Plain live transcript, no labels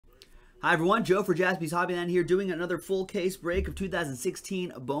Hi everyone, Joe for Jaspys Hobbyland here doing another full case break of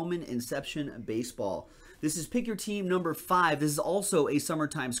 2016 Bowman Inception Baseball. This is pick your team number 5. This is also a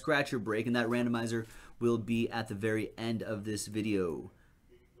summertime scratcher break, and that randomizer will be at the very end of this video.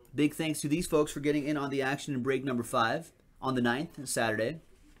 Big thanks to these folks for getting in on the action in break number 5 on the 9th, Saturday.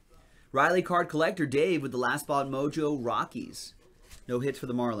 Riley Card Collector Dave with the Last Spot Mojo Rockies. No hits for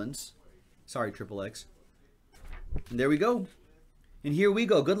the Marlins. Sorry, Triple X. And there we go. And here we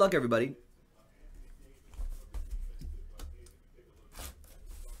go. Good luck, everybody.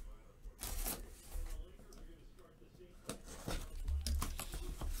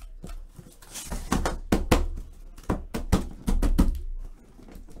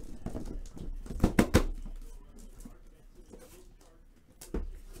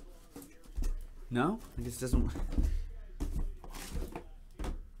 No? I guess it doesn't...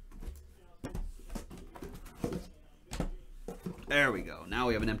 There we go. Now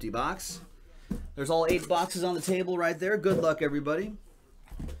we have an empty box. There's all 8 boxes on the table right there. Good luck, everybody.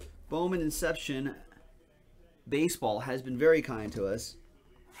 Bowman Inception Baseball has been very kind to us.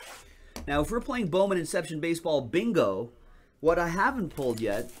 Now, if we're playing Bowman Inception Baseball Bingo, what I haven't pulled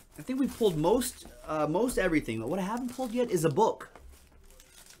yet, I think we've pulled most everything, but what I haven't pulled yet is a book.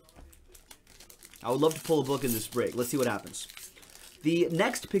 I would love to pull a book in this break. Let's see what happens. The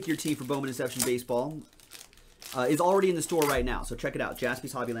next pick your team for Bowman Inception Baseball is already in the store right now, so check it out,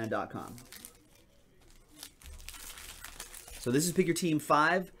 JaspysHobbyland.com. So this is pick your team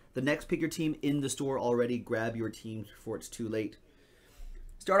 5. The next pick your team in the store already. Grab your team before it's too late.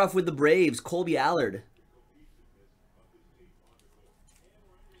 Start off with the Braves, Colby Allard.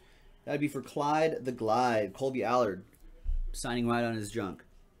 That'd be for Clyde the Glide. Colby Allard signing right on his junk.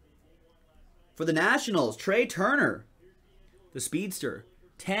 For the Nationals, Trey Turner, the Speedster.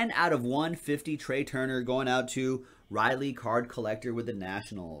 10 out of 150, Trey Turner going out to Riley Card Collector with the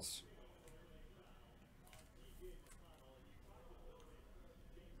Nationals.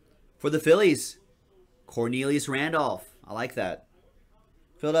 For the Phillies, Cornelius Randolph. I like that.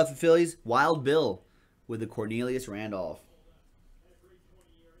 Philadelphia Phillies, Wild Bill with the Cornelius Randolph.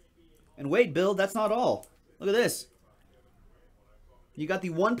 And wait, Bill, that's not all. Look at this. You got the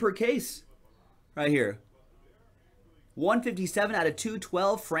 1 per case right here. 157 out of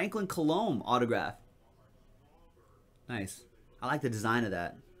 212, Franklin Colomb autograph. Nice. I like the design of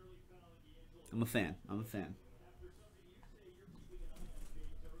that. I'm a fan. I'm a fan.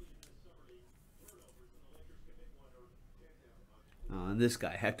 And this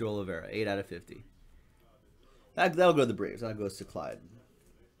guy, Hector Olivera, 8 out of 50. That'll go to the Braves. That goes to Clyde.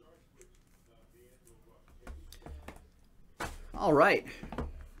 All right.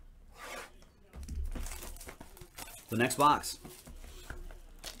 The next box.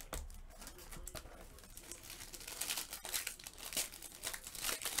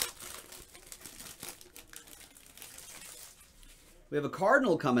 We have a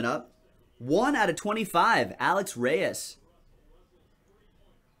Cardinal coming up. 1 out of 25, Alex Reyes.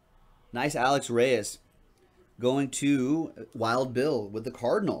 Nice Alex Reyes. Going to Wild Bill with the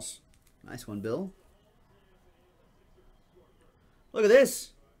Cardinals. Nice one, Bill. Look at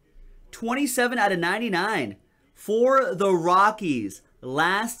this. 27 out of 99. For the Rockies,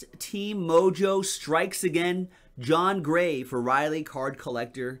 last team mojo strikes again. John Gray for Riley Card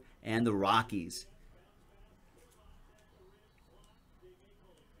Collector and the Rockies.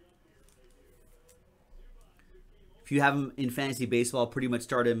 If you have him in fantasy baseball, pretty much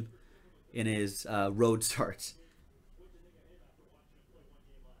start him in his road starts.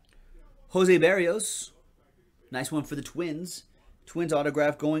 Jose Barrios, nice one for the Twins. Twins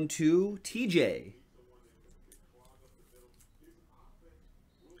autograph going to TJ.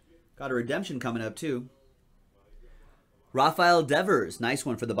 Got a redemption coming up, too. Rafael Devers. Nice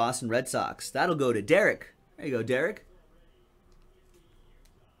one for the Boston Red Sox. That'll go to Derek. There you go, Derek.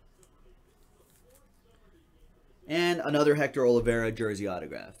 And another Hector Olivera jersey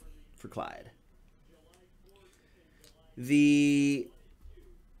autograph for Clyde. The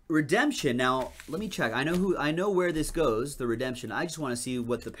redemption. Now, let me check. I know where this goes, the redemption. I just want to see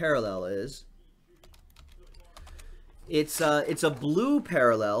what the parallel is. It's a blue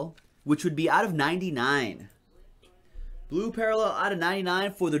parallel, which would be out of 99. Blue parallel out of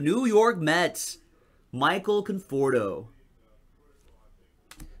 99 for the New York Mets, Michael Conforto.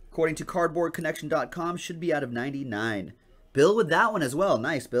 According to cardboardconnection.com, should be out of 99. Bill with that one as well.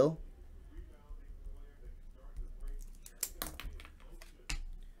 Nice, Bill.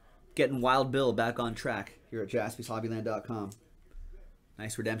 Getting Wild Bill back on track here at JaspysHobbyland.com.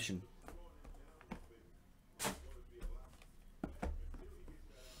 Nice redemption.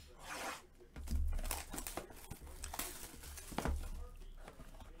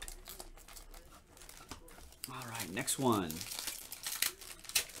 next one.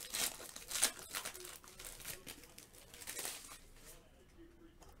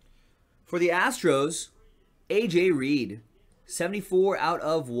 For the Astros, A.J. Reed, 74 out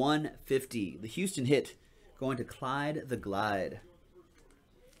of 150. The Houston hit going to Clyde the Glide.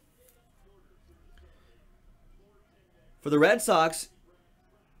 For the Red Sox,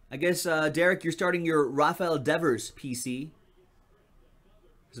 I guess, Derek, you're starting your Rafael Devers PC.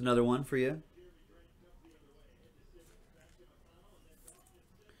 There's another one for you.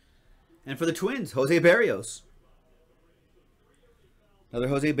 And for the Twins, Jose Barrios. Another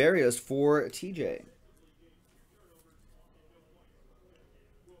Jose Barrios for TJ.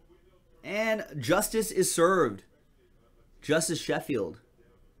 And justice is served. Justice Sheffield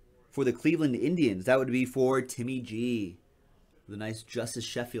for the Cleveland Indians. That would be for Timmy G. The nice Justice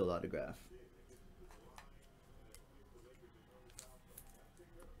Sheffield autograph.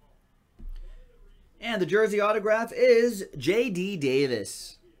 And the jersey autograph is J.D.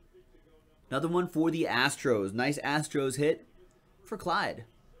 Davis. Another one for the Astros. Nice Astros hit for Clyde.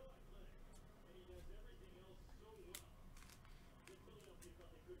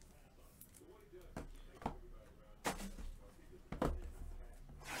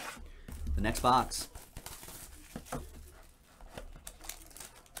 The next box.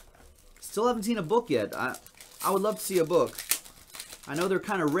 Still haven't seen a book yet. I would love to see a book. I know they're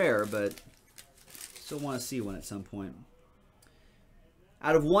kind of rare, but still want to see one at some point.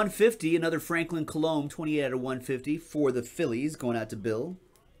 Out of 150, another Franklin Colomb, 28 out of 150 for the Phillies, going out to Bill.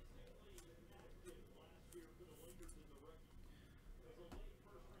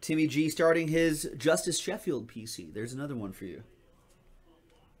 Timmy G starting his Justice Sheffield PC. There's another one for you.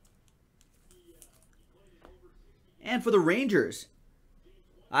 And for the Rangers,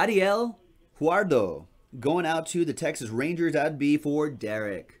 Ariel Huardo going out to the Texas Rangers. That'd be for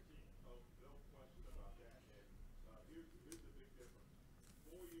Derek.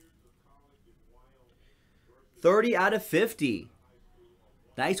 $30 out of 50.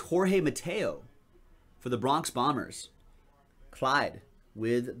 Nice Jorge Mateo for the Bronx Bombers. Clyde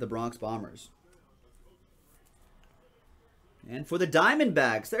with the Bronx Bombers. And for the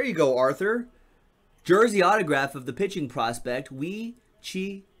Diamondbacks, there you go, Arthur. Jersey autograph of the pitching prospect, Wei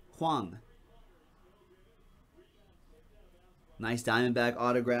Chi Huang. Nice Diamondback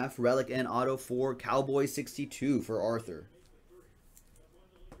autograph, relic and auto for Cowboy 62 for Arthur.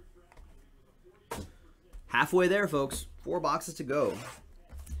 Halfway there, folks. 4 boxes to go.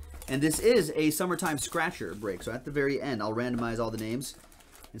 And this is a summertime scratcher break. So at the very end, I'll randomize all the names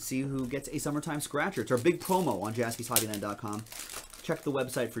and see who gets a summertime scratcher. It's our big promo on JaspysHobbyland.com. Check the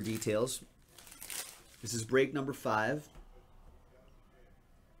website for details. This is break number 5.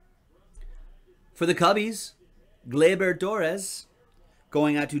 For the Cubbies, Gleyber Torres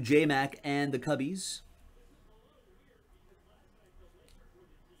going out to J-Mac and the Cubbies.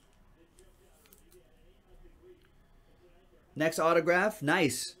 Next autograph,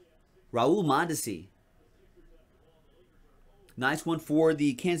 nice. Raul Mondesi. Nice one for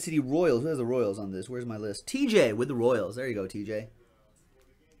the Kansas City Royals. Who has the Royals on this? Where's my list? TJ with the Royals. There you go, TJ.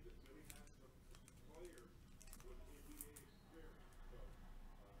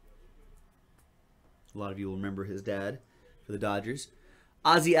 A lot of you will remember his dad for the Dodgers.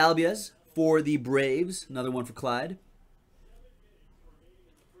 Ozzy Albies for the Braves. Another one for Clyde.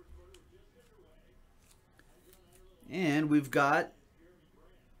 And we've got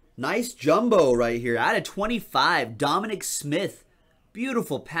nice jumbo right here. Out of 25, Dominic Smith.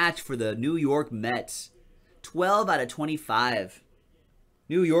 Beautiful patch for the New York Mets. 12 out of 25.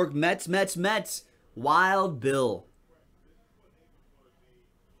 New York Mets, Mets, Mets. Wild Bill.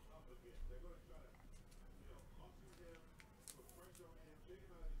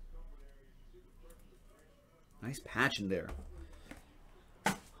 Nice patch in there.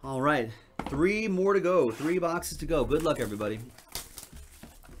 All right. 3 more to go. 3 boxes to go. Good luck, everybody.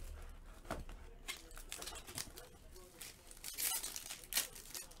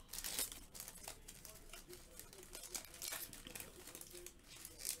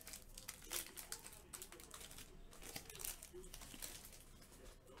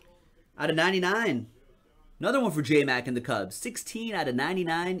 Out of 99. Another one for J-Mac and the Cubs. 16 out of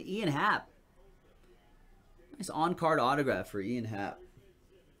 99, Ian Happ. Nice on-card autograph for Ian Happ.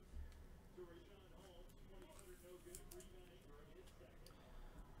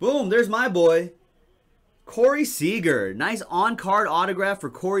 Boom, there's my boy, Corey Seager. Nice on-card autograph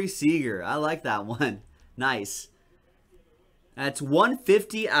for Corey Seager. I like that one. Nice. That's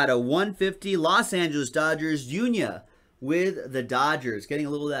 150 out of 150. Los Angeles Dodgers, Junior with the Dodgers. Getting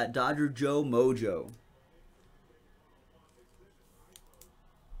a little of that Dodger Joe mojo.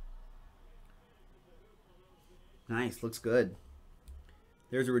 Nice. Looks good.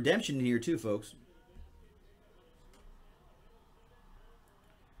 There's a redemption in here too, folks.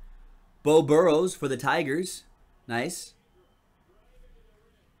 Bo Burrows for the Tigers. Nice.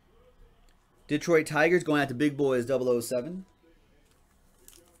 Detroit Tigers going out to Big Boys 007.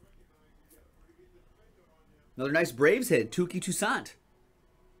 Another nice Braves hit. Touki Toussaint.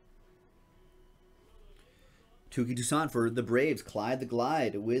 Touki Toussaint for the Braves. Clyde the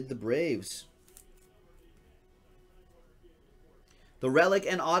Glide with the Braves. The relic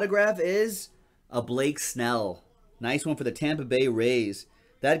and autograph is a Blake Snell. Nice one for the Tampa Bay Rays.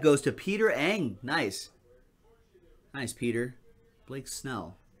 That goes to Peter Eng. Nice. Nice, Peter. Blake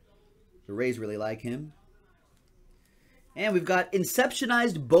Snell. The Rays really like him. And we've got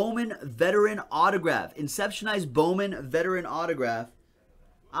Inceptionized Bowman Veteran Autograph. Inceptionized Bowman Veteran Autograph.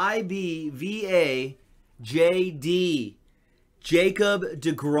 IBVA JD. Jacob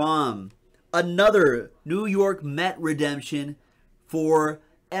deGrom. Another New York Met redemption for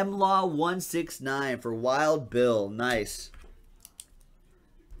MLaw169 for Wild Bill. Nice.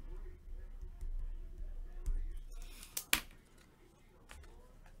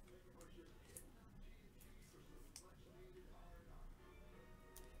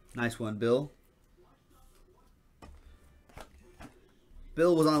 Nice one, Bill.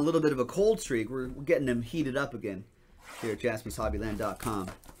 Bill was on a little bit of a cold streak. We're getting him heated up again here at JaspysHobbyland.com.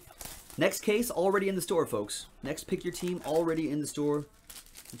 Next case already in the store, folks. Next pick your team already in the store.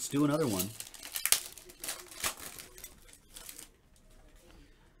 Let's do another one.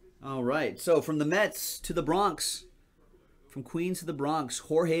 All right. So from the Mets to the Bronx, from Queens to the Bronx,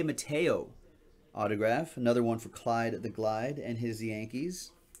 Jorge Mateo autograph. Another one for Clyde the Glide and his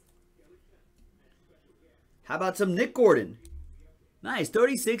Yankees. How about some Nick Gordon? Nice.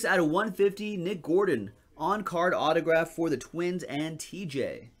 36 out of 150. Nick Gordon on-card autograph for the Twins and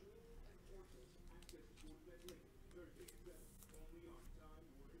TJ.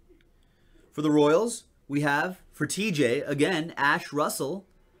 For the Royals, we have, for TJ, again, Ash Russell.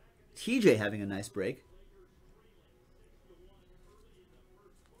 TJ having a nice break.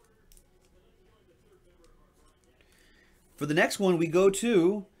 For the next one, we go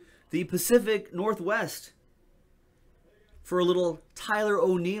to the Pacific Northwest for a little Tyler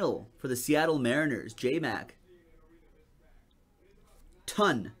O'Neill for the Seattle Mariners. J-Mac.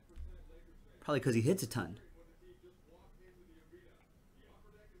 Ton. Probably because he hits a ton.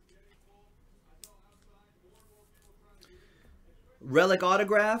 Relic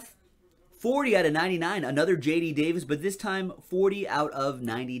autograph. 40 out of 99. Another J.D. Davis, but this time 40 out of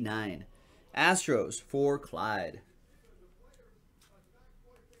 99. Astros for Clyde.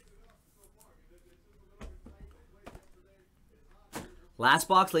 Last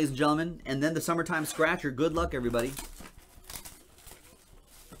box, ladies and gentlemen, and then the summertime scratcher. Good luck, everybody.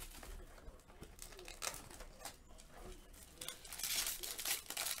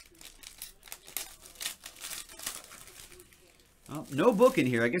 Oh, no book in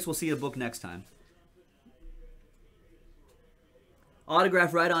here. I guess we'll see a book next time.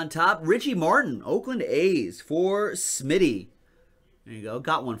 Autograph right on top. Richie Martin, Oakland A's for Smitty. There you go.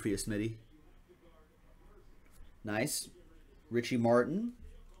 Got one for you, Smitty. Nice. Richie Martin,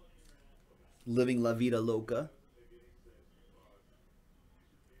 living La Vida Loca.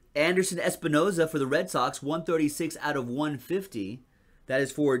 Anderson Espinoza for the Red Sox, 136 out of 150. That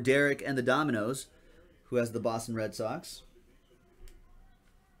is for Derek and the Dominoes, who has the Boston Red Sox.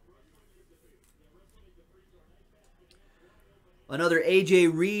 Another A.J.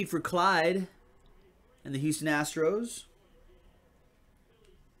 Reed for Clyde and the Houston Astros.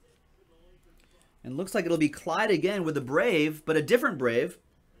 And looks like it'll be Clyde again with a Brave, but a different Brave.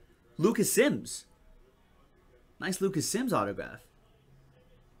 Lucas Sims. Nice Lucas Sims autograph.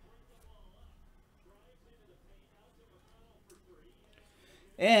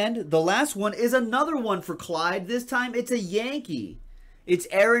 And the last one is another one for Clyde. This time it's a Yankee. It's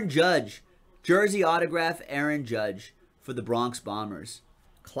Aaron Judge. Jersey autograph, Aaron Judge for the Bronx Bombers.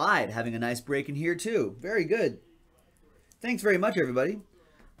 Clyde having a nice break in here too. Very good. Thanks very much, everybody.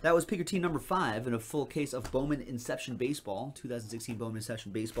 That was pick your team number 5 in a full case of Bowman Inception Baseball, 2016 Bowman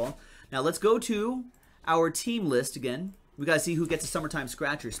Inception Baseball. Now let's go to our team list again. We got to see who gets a summertime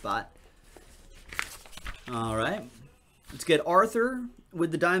scratcher spot. All right. Let's get Arthur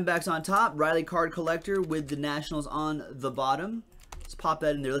with the Diamondbacks on top. Riley Card Collector with the Nationals on the bottom. Let's pop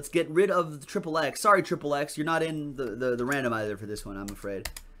that in there. Let's get rid of the Triple X. Sorry, Triple X. You're not in the randomizer for this one, I'm afraid.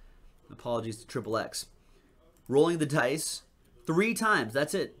 Apologies to Triple X. Rolling the dice. 3 times.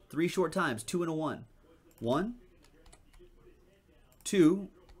 That's it. 3 short times. 2 and a 1. 1, 2,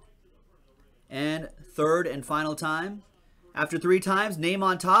 and third and final time. After 3 times, name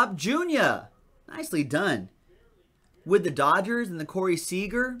on top, Junior. Nicely done. with the Dodgers and the Corey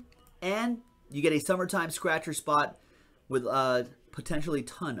Seager. And you get a summertime scratcher spot with potentially a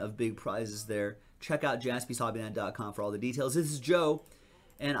ton of big prizes there. Check out JaspysHobbyland.com for all the details. This is Joe,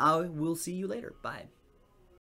 and I will see you later. Bye.